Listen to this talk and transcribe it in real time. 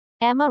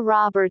Emma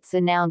Roberts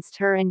announced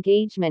her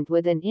engagement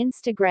with an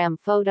Instagram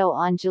photo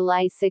on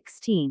July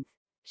 16,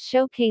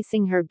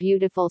 showcasing her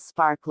beautiful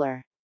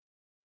sparkler.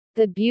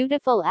 The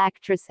beautiful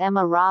actress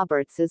Emma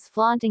Roberts is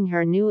flaunting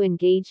her new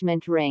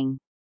engagement ring.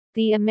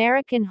 The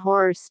American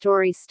Horror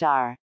Story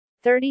star,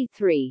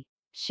 33,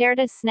 shared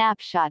a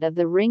snapshot of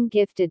the ring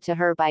gifted to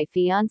her by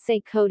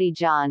fiancé Cody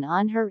John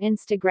on her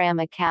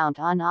Instagram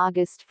account on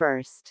August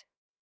 1.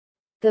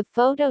 The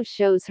photo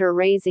shows her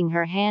raising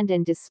her hand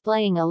and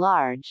displaying a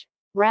large,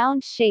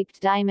 round-shaped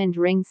diamond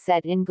ring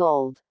set in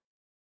gold.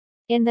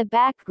 In the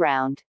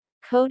background,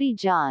 Cody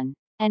John,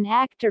 an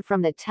actor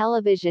from the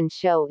television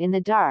show In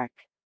the Dark,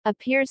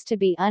 appears to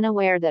be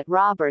unaware that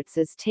Roberts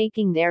is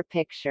taking their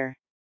picture.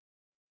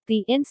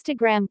 The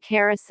Instagram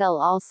carousel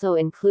also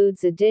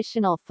includes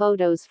additional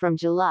photos from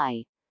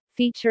July,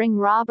 featuring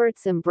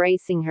Roberts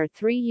embracing her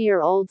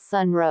 3-year-old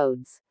son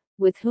Rhodes,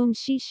 with whom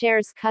she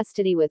shares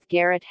custody with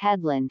Garrett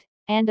Hedlund,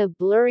 and a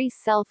blurry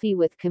selfie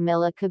with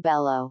Camila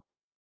Cabello.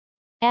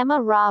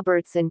 Emma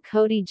Roberts and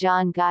Cody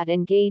John got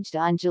engaged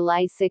on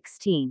July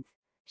 16,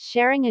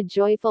 sharing a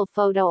joyful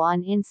photo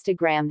on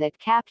Instagram that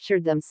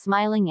captured them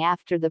smiling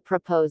after the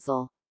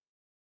proposal.